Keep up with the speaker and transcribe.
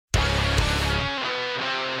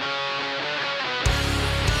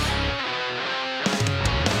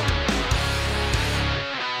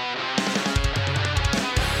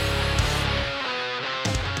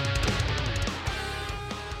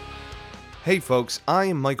Hey folks, I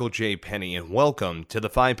am Michael J. Penny and welcome to the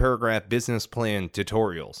 5-Paragraph Business Plan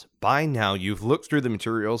Tutorials. By now you've looked through the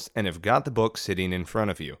materials and have got the book sitting in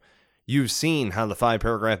front of you. You've seen how the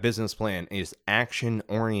 5-Paragraph Business Plan is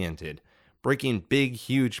action-oriented, breaking big,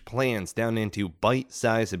 huge plans down into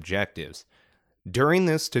bite-sized objectives. During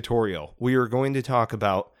this tutorial, we are going to talk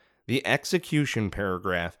about the execution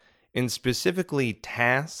paragraph and specifically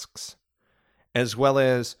tasks, as well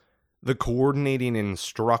as the coordinating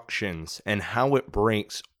instructions and how it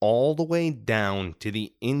breaks all the way down to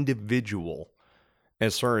the individual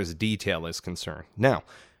as far as detail is concerned. Now,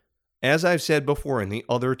 as I've said before in the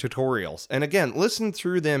other tutorials, and again, listen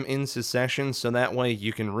through them in succession so that way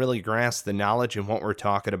you can really grasp the knowledge and what we're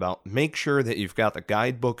talking about. Make sure that you've got the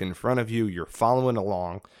guidebook in front of you, you're following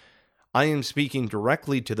along. I am speaking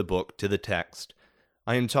directly to the book, to the text.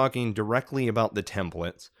 I am talking directly about the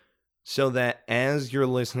templates, so that as you're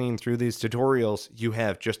listening through these tutorials, you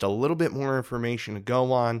have just a little bit more information to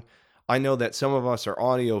go on. I know that some of us are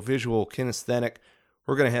audio, visual, kinesthetic.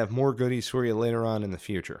 We're going to have more goodies for you later on in the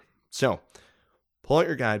future. So, pull out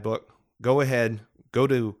your guidebook, go ahead, go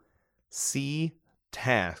to C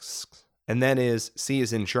tasks, and that is C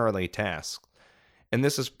as in Charlie tasks. And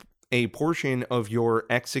this is a portion of your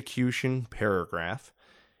execution paragraph.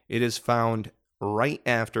 It is found right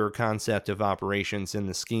after concept of operations in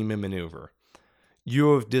the scheme and maneuver.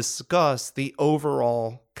 You have discussed the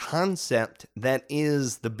overall concept that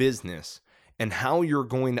is the business and how you're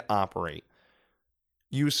going to operate.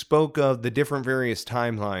 You spoke of the different various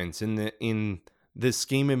timelines in the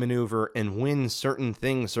scheme and maneuver and when certain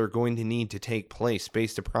things are going to need to take place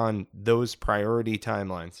based upon those priority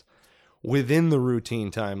timelines within the routine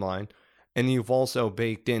timeline. And you've also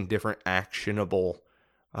baked in different actionable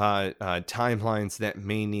timelines that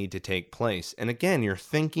may need to take place. And again, you're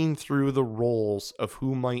thinking through the roles of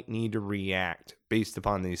who might need to react based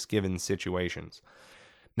upon these given situations.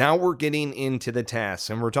 Now we're getting into the tasks,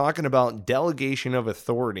 and we're talking about delegation of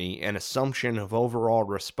authority and assumption of overall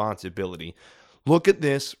responsibility. Look at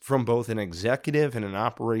this from both an executive and an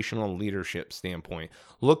operational leadership standpoint.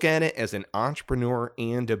 Look at it as an entrepreneur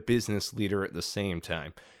and a business leader at the same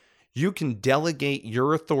time. You can delegate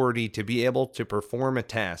your authority to be able to perform a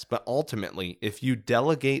task, but ultimately, if you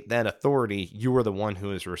delegate that authority, you are the one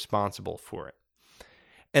who is responsible for it.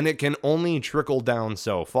 And it can only trickle down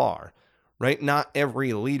so far, right? Not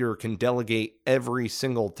every leader can delegate every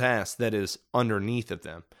single task that is underneath of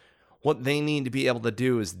them. What they need to be able to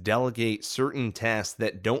do is delegate certain tasks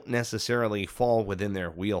that don't necessarily fall within their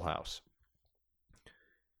wheelhouse.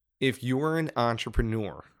 If you are an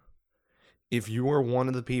entrepreneur, if you are one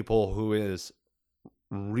of the people who is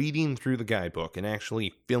reading through the guidebook and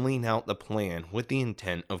actually filling out the plan with the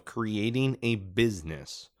intent of creating a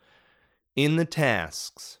business, in the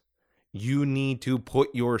tasks, you need to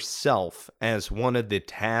put yourself as one of the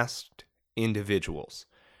tasked individuals.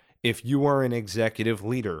 If you are an executive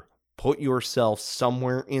leader, put yourself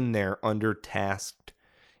somewhere in there under tasked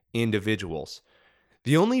individuals.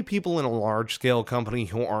 The only people in a large-scale company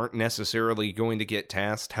who aren't necessarily going to get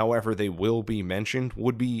tasked, however they will be mentioned,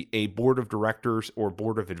 would be a board of directors or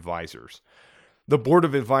board of advisors. The board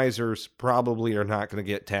of advisors probably are not going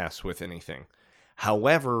to get tasked with anything.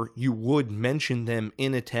 However, you would mention them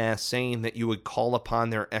in a task saying that you would call upon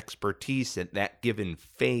their expertise at that given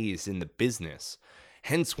phase in the business.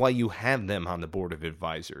 Hence why you have them on the board of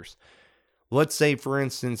advisors. Let's say, for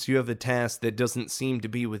instance, you have a task that doesn't seem to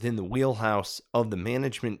be within the wheelhouse of the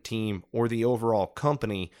management team or the overall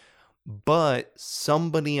company, but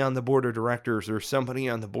somebody on the board of directors or somebody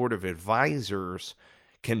on the board of advisors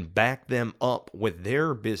can back them up with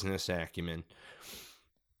their business acumen.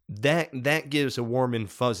 That gives a warm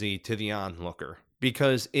and fuzzy to the onlooker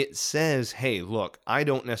because it says, hey, look, I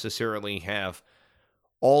don't necessarily have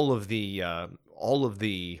all of the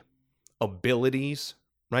abilities,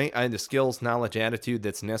 right? I have the skills, knowledge, attitude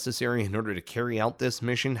that's necessary in order to carry out this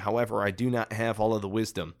mission. However, I do not have all of the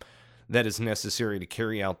wisdom that is necessary to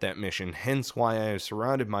carry out that mission. Hence why I have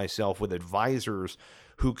surrounded myself with advisors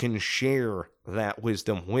who can share that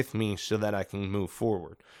wisdom with me so that I can move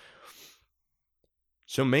forward.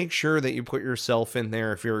 So make sure that you put yourself in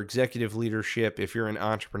there. If you're executive leadership, if you're an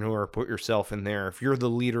entrepreneur, put yourself in there. If you're the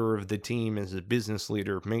leader of the team as a business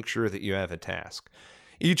leader, make sure that you have a task.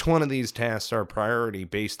 Each one of these tasks are priority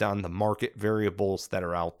based on the market variables that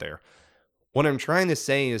are out there. What I'm trying to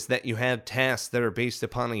say is that you have tasks that are based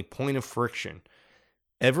upon a point of friction.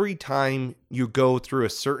 Every time you go through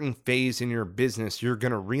a certain phase in your business, you're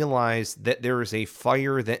going to realize that there is a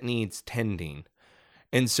fire that needs tending.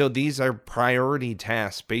 And so these are priority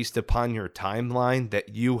tasks based upon your timeline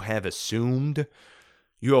that you have assumed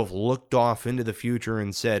You have looked off into the future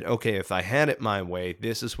and said, okay, if I had it my way,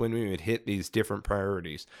 this is when we would hit these different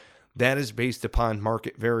priorities. That is based upon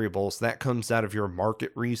market variables. That comes out of your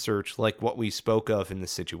market research, like what we spoke of in the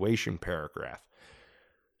situation paragraph.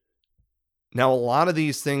 Now, a lot of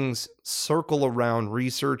these things circle around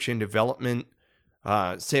research and development,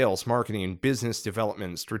 sales, marketing, business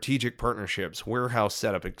development, strategic partnerships, warehouse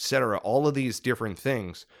setup, etc. All of these different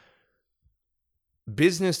things.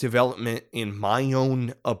 Business development, in my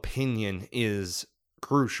own opinion, is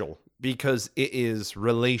crucial because it is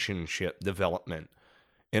relationship development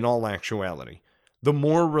in all actuality. The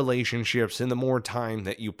more relationships and the more time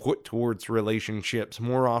that you put towards relationships,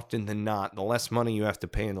 more often than not, the less money you have to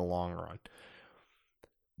pay in the long run.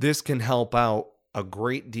 This can help out a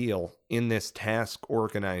great deal in this task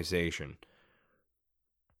organization.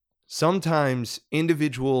 Sometimes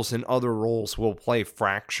individuals in other roles will play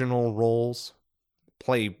fractional roles.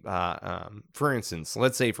 For instance,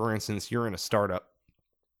 let's say, you're in a startup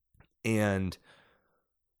and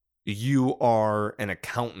you are an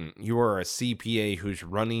accountant, you are a CPA who's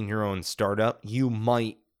running your own startup. You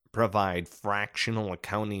might provide fractional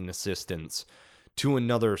accounting assistance to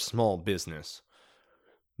another small business.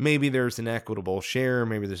 Maybe there's an equitable share,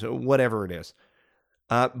 maybe there's whatever it is.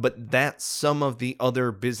 But that's some of the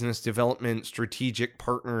other business development, strategic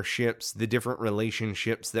partnerships, the different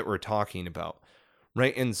relationships that we're talking about.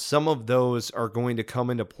 Right, and some of those are going to come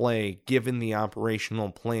into play given the operational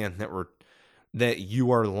plan that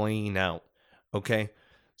you are laying out. Okay,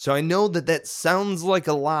 so I know that sounds like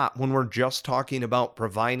a lot when we're just talking about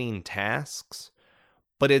providing tasks,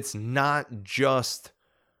 but it's not just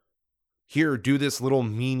here, do this little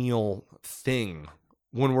menial thing.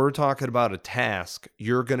 When we're talking about a task,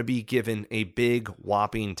 you're going to be given a big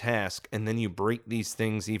whopping task, and then you break these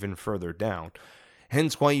things even further down.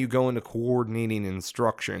 Hence why you go into coordinating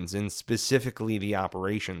instructions and specifically the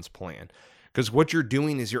operations plan. Because what you're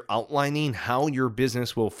doing is you're outlining how your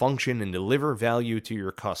business will function and deliver value to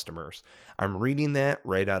your customers. I'm reading that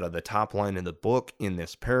right out of the top line of the book in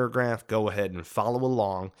this paragraph. Go ahead and follow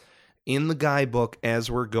along in the guidebook as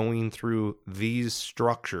we're going through these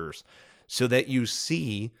structures so that you're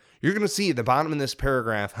going to see at the bottom of this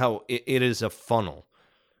paragraph how it is a funnel.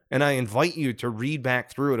 And I invite you to read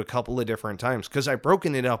back through it a couple of different times because I've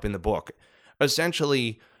broken it up in the book.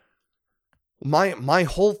 Essentially, my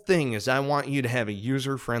whole thing is I want you to have a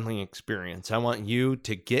user-friendly experience. I want you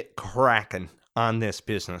to get cracking on this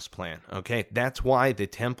business plan, okay? That's why the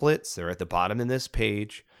templates, they're at the bottom of this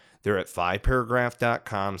page. They're at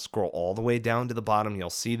 5paragraph.com. Scroll all the way down to the bottom. You'll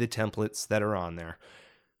see the templates that are on there.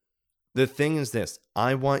 The thing is this,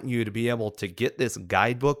 I want you to be able to get this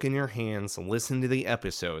guidebook in your hands, listen to the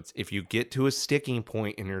episodes. If you get to a sticking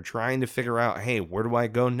point and you're trying to figure out, hey, where do I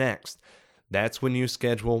go next? That's when you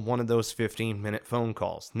schedule one of those 15-minute phone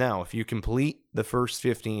calls. Now, if you complete the first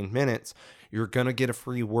 15 minutes, you're going to get a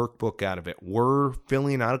free workbook out of it. We're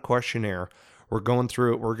filling out a questionnaire. We're going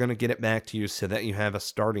through it. We're going to get it back to you so that you have a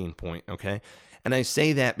starting point, okay? And I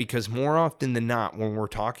say that because more often than not, when we're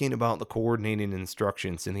talking about the coordinating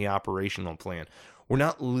instructions in the operational plan, we're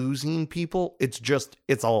not losing people. It's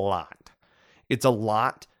a lot. It's a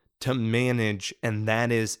lot to manage, and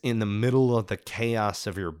that is in the middle of the chaos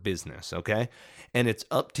of your business, okay? And it's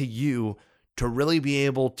up to you to really be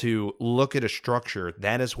able to look at a structure.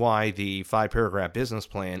 That is why the 5-paragraph business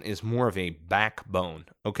plan is more of a backbone,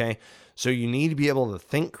 okay? So you need to be able to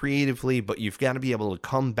think creatively, but you've got to be able to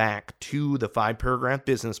come back to the 5-paragraph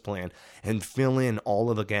business plan and fill in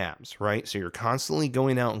all of the gaps, right? So you're constantly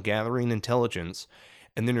going out and gathering intelligence,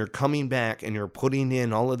 and then you're coming back and you're putting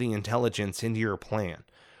in all of the intelligence into your plan.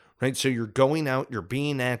 Right, so you're going out, you're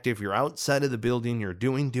being active, you're outside of the building, you're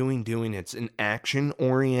doing. It's an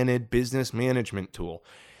action-oriented business management tool.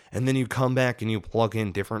 And then you come back and you plug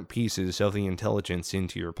in different pieces of the intelligence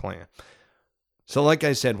into your plan. So like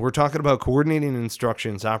I said, we're talking about coordinating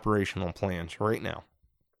instructions, operational plans right now.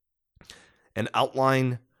 An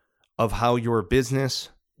outline of how your business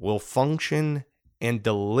will function and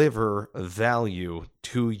deliver value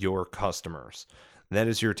to your customers. That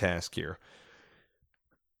is your task here.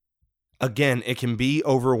 Again, it can be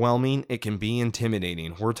overwhelming. It can be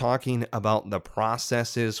intimidating. We're talking about the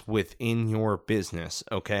processes within your business,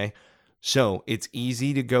 okay? So it's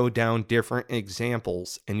easy to go down different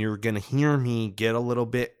examples, and you're going to hear me get a little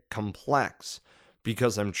bit complex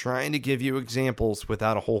because I'm trying to give you examples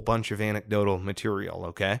without a whole bunch of anecdotal material,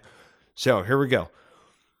 okay? So here we go.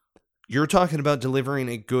 You're talking about delivering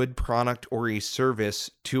a good product or a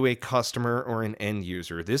service to a customer or an end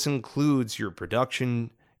user. This includes your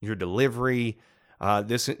production, your delivery,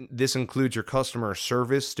 This includes your customer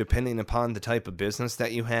service, depending upon the type of business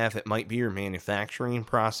that you have. It might be your manufacturing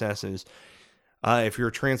processes. If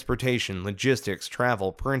you're transportation, logistics,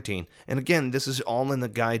 travel, printing. And again, this is all in the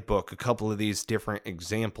guidebook, a couple of these different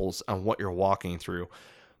examples on what you're walking through.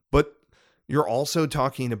 But you're also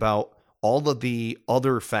talking about all of the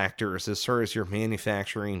other factors as far as your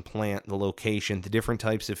manufacturing plant, the location, the different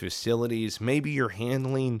types of facilities. Maybe you're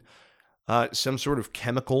handling some sort of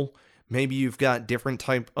chemical. Maybe you've got different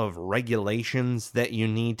type of regulations that you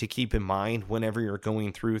need to keep in mind whenever you're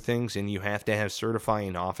going through things, and you have to have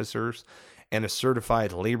certifying officers and a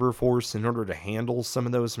certified labor force in order to handle some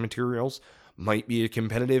of those materials. Might be a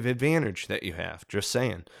competitive advantage that you have. Just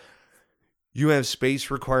saying. You have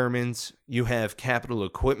space requirements, you have capital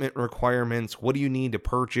equipment requirements. What do you need to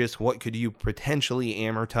purchase? What could you potentially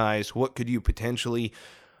amortize? What could you potentially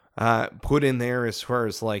put in there as far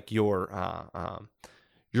as like your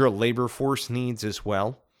labor force needs as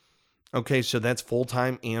well? Okay, so that's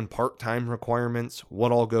full-time and part-time requirements.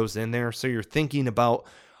 What all goes in there? So you're thinking about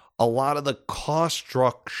a lot of the cost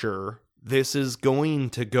structure. This is going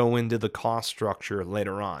to go into the cost structure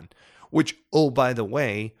later on, which, oh, by the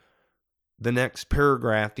way, the next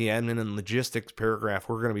paragraph, the admin and logistics paragraph,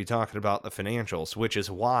 we're going to be talking about the financials, which is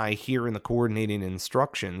why here in the coordinating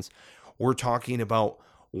instructions, we're talking about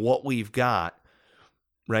what we've got,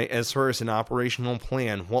 right? As far as an operational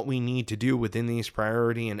plan, what we need to do within these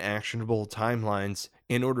priority and actionable timelines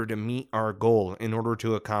in order to meet our goal, in order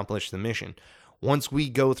to accomplish the mission. Once we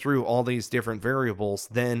go through all these different variables,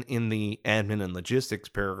 then in the admin and logistics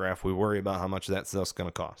paragraph, we worry about how much that stuff's going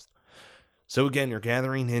to cost. So again, you're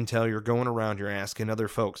gathering intel, you're going around, you're asking other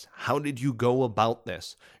folks, how did you go about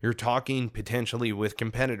this? You're talking potentially with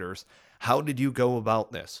competitors. How did you go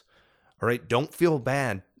about this? All right, don't feel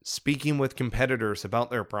bad speaking with competitors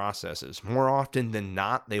about their processes. More often than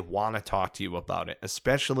not, they want to talk to you about it,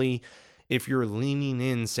 especially if you're leaning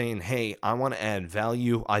in saying, hey, I want to add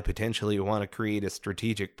value. I potentially want to create a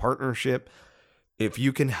strategic partnership. If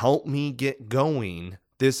you can help me get going,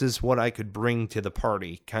 this is what I could bring to the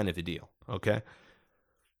party, kind of a deal. Okay.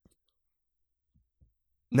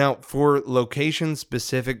 Now, for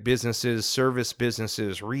location-specific businesses, service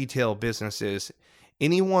businesses, retail businesses,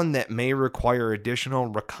 anyone that may require additional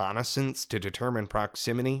reconnaissance to determine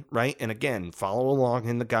proximity, right? And again, follow along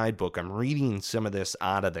in the guidebook. I'm reading some of this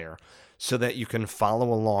out of there so that you can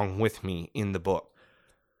follow along with me in the book.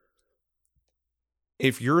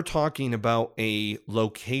 If you're talking about a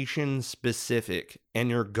location specific and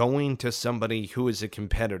you're going to somebody who is a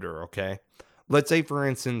competitor, okay? Let's say, for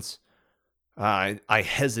instance, I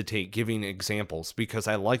hesitate giving examples because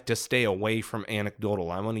I like to stay away from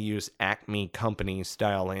anecdotal. I want to use Acme Company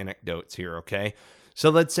style anecdotes here, okay? So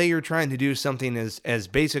let's say you're trying to do something as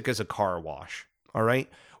basic as a car wash, all right?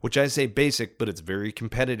 Which I say basic, but it's very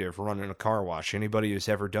competitive running a car wash. Anybody who's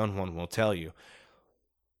ever done one will tell you.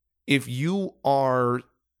 If you are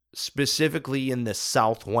specifically in the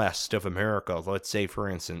Southwest of America, let's say, for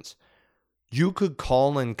instance, you could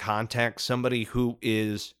call and contact somebody who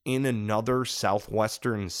is in another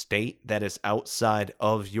Southwestern state that is outside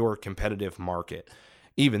of your competitive market,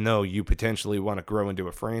 even though you potentially want to grow into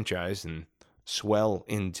a franchise and swell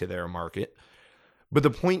into their market. But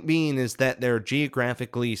the point being is that they're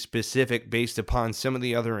geographically specific based upon some of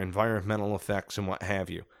the other environmental effects and what have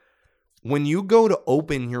you. When you go to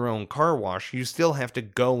open your own car wash, you still have to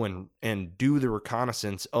go and do the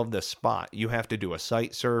reconnaissance of the spot. You have to do a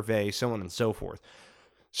site survey, so on and so forth.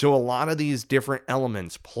 So a lot of these different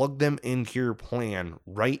elements, plug them into your plan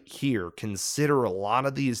right here. Consider a lot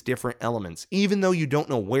of these different elements, even though you don't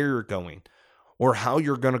know where you're going or how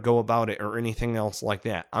you're going to go about it or anything else like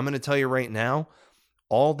that. I'm going to tell you right now,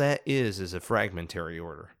 all that is a fragmentary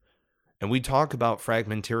order. And we talk about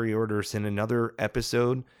fragmentary orders in another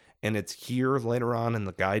episode, and it's here later on in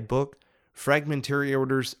the guidebook. Fragmentary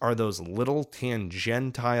orders are those little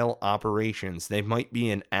tangential operations. They might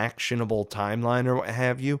be an actionable timeline or what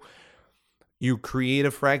have you. You create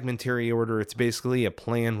a fragmentary order. It's basically a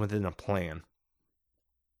plan within a plan.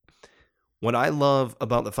 What I love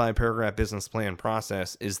about the 5-paragraph business plan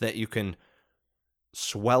process is that you can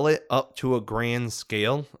swell it up to a grand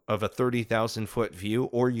scale of a 30,000 foot view,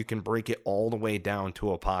 or you can break it all the way down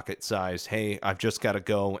to a pocket size. Hey, I've just got to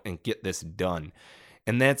go and get this done.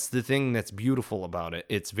 And that's the thing that's beautiful about it.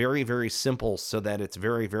 It's very, very simple so that it's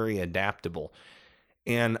very, very adaptable.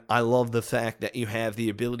 And I love the fact that you have the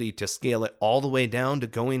ability to scale it all the way down to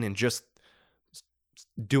going and just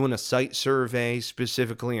doing a site survey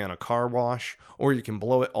specifically on a car wash, or you can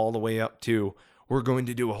blow it all the way up to, we're going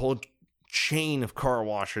to do a whole chain of car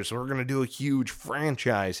washers. We're going to do a huge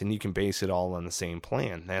franchise, and you can base it all on the same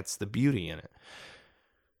plan. That's the beauty in it.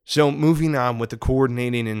 So moving on with the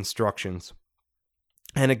coordinating instructions.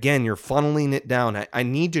 And again, you're funneling it down. I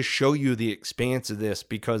need to show you the expanse of this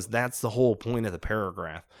because that's the whole point of the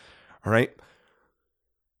paragraph. All right.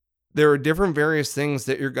 There are different various things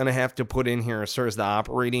that you're going to have to put in here as far as the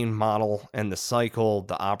operating model and the cycle,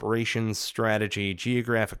 the operations strategy,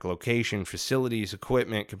 geographic location, facilities,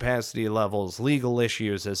 equipment, capacity levels, legal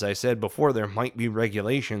issues. As I said before, there might be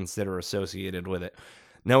regulations that are associated with it.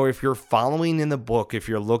 Now, if you're following in the book, if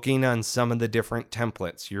you're looking on some of the different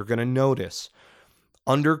templates, you're going to notice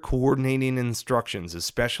under coordinating instructions,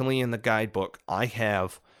 especially in the guidebook, I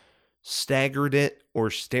have staggered it or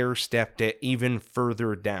stair-stepped it even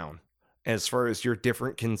further down as far as your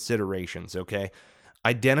different considerations, okay?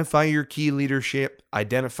 Identify your key leadership,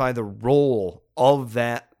 identify the role of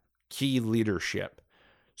that key leadership.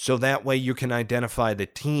 So that way you can identify the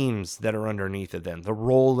teams that are underneath of them, the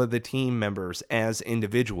role of the team members as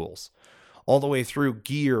individuals, all the way through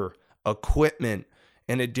gear, equipment,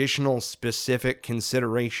 and additional specific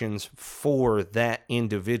considerations for that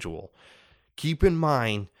individual. Keep in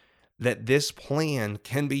mind that this plan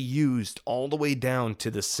can be used all the way down to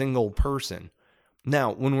the single person.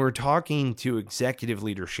 Now, when we're talking to executive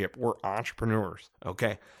leadership, we're entrepreneurs,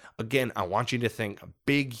 okay? Again, I want you to think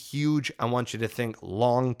big, huge. I want you to think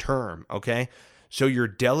long term, okay? So you're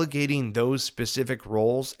delegating those specific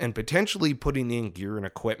roles and potentially putting in gear and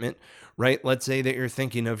equipment, right? Let's say that you're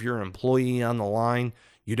thinking of your employee on the line.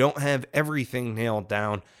 You don't have everything nailed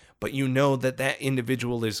down, but you know that that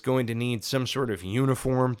individual is going to need some sort of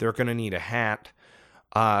uniform. They're going to need a hat,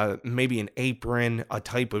 maybe an apron, a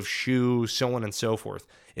type of shoe, so on and so forth.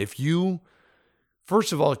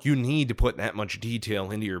 First of all, you need to put that much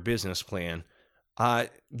detail into your business plan.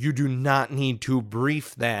 You do not need to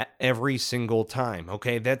brief that every single time,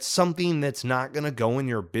 okay? That's something that's not going to go in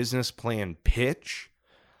your business plan pitch.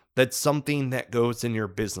 That's something that goes in your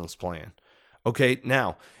business plan. Okay,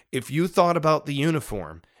 now, if you thought about the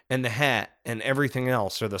uniform and the hat and everything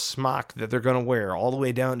else, or the smock that they're going to wear, all the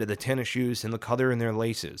way down to the tennis shoes and the color in their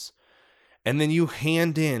laces, and then you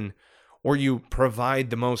hand in or you provide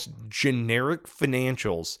the most generic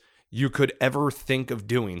financials you could ever think of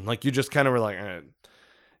doing, like you just kind of were like,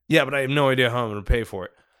 yeah, but I have no idea how I'm going to pay for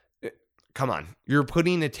it. Come on, you're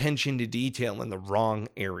putting attention to detail in the wrong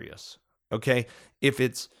areas, okay? If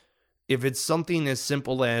it's something as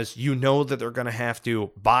simple as you know that they're going to have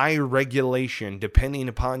to, by regulation, depending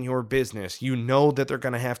upon your business, you know that they're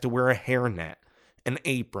going to have to wear a hairnet, an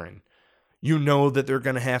apron. You know that they're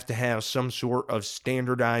going to have some sort of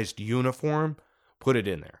standardized uniform, put it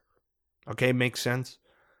in there. Okay, makes sense?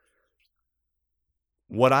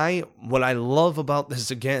 What I love about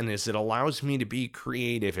this, again, is it allows me to be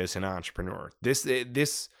creative as an entrepreneur.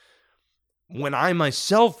 This when I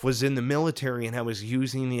myself was in the military and I was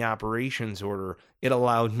using the operations order, it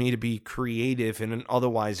allowed me to be creative in an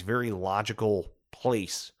otherwise very logical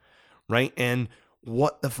place, right? And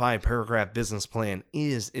what the 5-paragraph business plan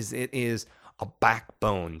is it is a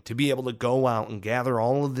backbone to be able to go out and gather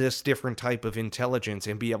all of this different type of intelligence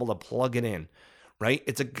and be able to plug it in, right?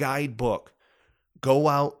 It's a guidebook. Go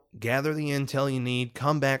out, gather the intel you need,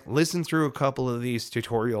 come back, listen through a couple of these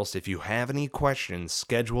tutorials. If you have any questions,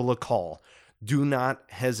 schedule a call. Do not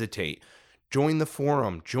hesitate. Join the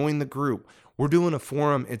forum, join the group. We're doing a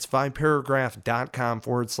forum. It's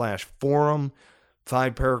 5paragraph.com/forum,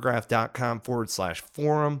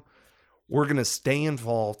 5paragraph.com/forum. We're going to stay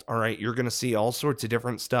involved. All right. You're going to see all sorts of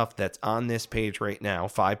different stuff that's on this page right now,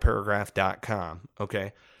 5paragraph.com.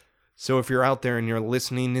 Okay. So if you're out there and you're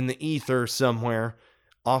listening in the ether somewhere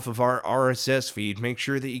off of our RSS feed, make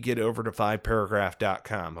sure that you get over to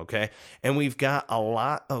 5paragraph.com. Okay. And we've got a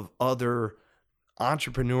lot of other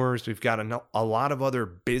entrepreneurs. We've got a lot of other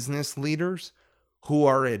business leaders who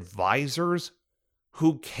are advisors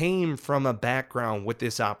who came from a background with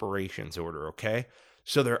this operations order. Okay.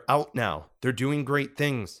 So they're out now. They're doing great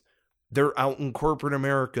things. They're out in corporate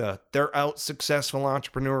America. They're out successful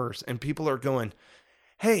entrepreneurs. And people are going,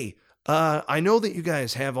 hey, I know that you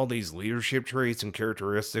guys have all these leadership traits and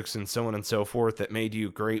characteristics and so on and so forth that made you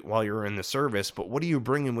great while you're in the service, but what are you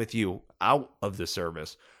bringing with you out of the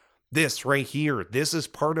service? This right here, this is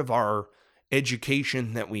part of our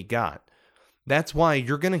education that we got. That's why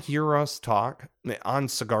you're going to hear us talk on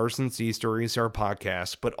Cigars and Sea Stories, our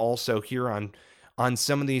podcast, but also here on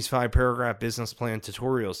some of these 5-paragraph business plan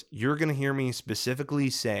tutorials. You're going to hear me specifically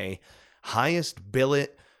say highest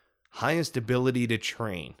billet, highest ability to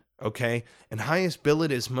train. Okay. And highest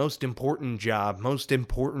billet is most important job, most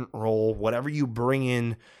important role, whatever you bring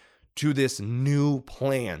in to this new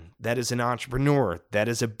plan. That is an entrepreneur. That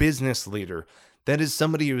is a business leader. That is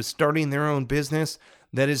somebody who is starting their own business.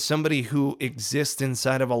 That is somebody who exists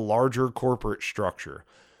inside of a larger corporate structure.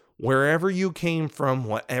 Wherever you came from,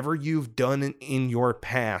 whatever you've done in your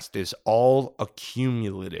past is all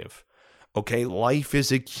accumulative. Okay, life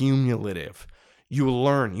is accumulative. You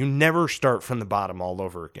learn. You never start from the bottom all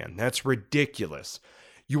over again. That's ridiculous.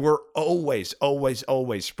 You are always, always,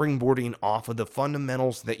 always springboarding off of the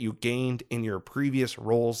fundamentals that you gained in your previous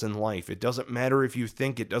roles in life. It doesn't matter if you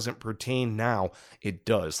think it doesn't pertain now. It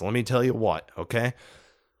does. Let me tell you what, okay?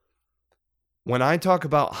 When I talk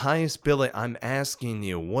about highest billet, I'm asking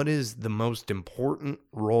you, what is the most important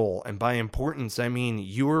role? And by importance, I mean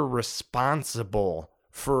you're responsible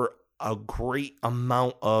for a great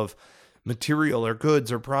amount of material or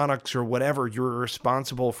goods or products or whatever. You're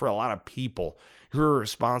responsible for a lot of people. You're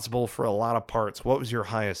responsible for a lot of parts. What was your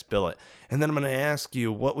highest billet? And then I'm going to ask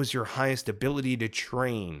you, what was your highest ability to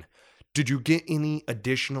train? Did you get any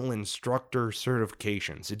additional instructor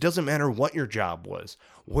certifications? It doesn't matter what your job was,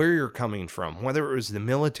 where you're coming from, whether it was the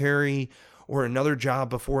military or another job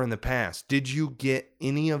before in the past. Did you get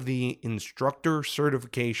any of the instructor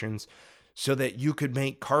certifications so that you could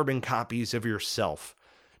make carbon copies of yourself?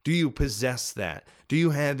 Do you possess that? Do you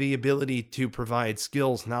have the ability to provide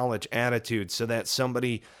skills, knowledge, attitude so that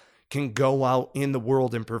somebody can go out in the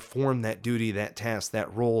world and perform that duty, that task,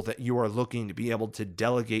 that role that you are looking to be able to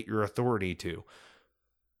delegate your authority to?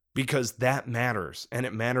 Because that matters. And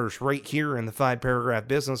it matters right here in the 5-paragraph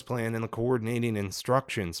business plan and the coordinating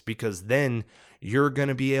instructions, because then you're going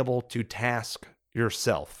to be able to task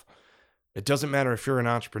yourself. It doesn't matter if you're an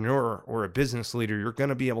entrepreneur or a business leader, you're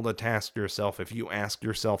going to be able to task yourself if you ask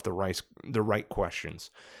yourself the right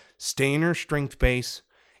questions. Stay in your strength base,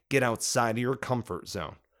 get outside of your comfort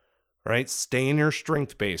zone. Right? Stay in your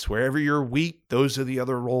strength base. Wherever you're weak, those are the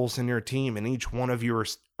other roles in your team, and each one of you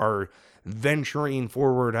are venturing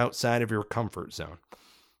forward outside of your comfort zone.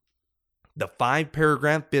 The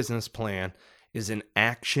 5-paragraph business plan is an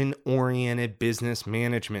action-oriented business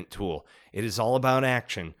management tool. It is all about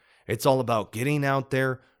action. It's all about getting out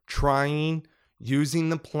there, trying, using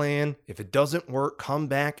the plan. If it doesn't work, come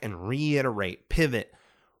back and reiterate, pivot,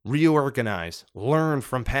 reorganize, learn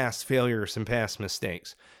from past failures and past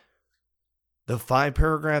mistakes. The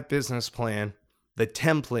 5-paragraph business plan, the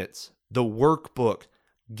templates, the workbook,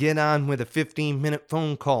 get on with a 15-minute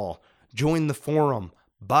phone call, join the forum,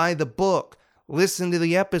 buy the book, listen to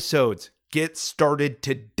the episodes, get started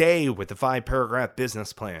today with the 5-paragraph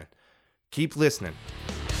business plan. Keep listening.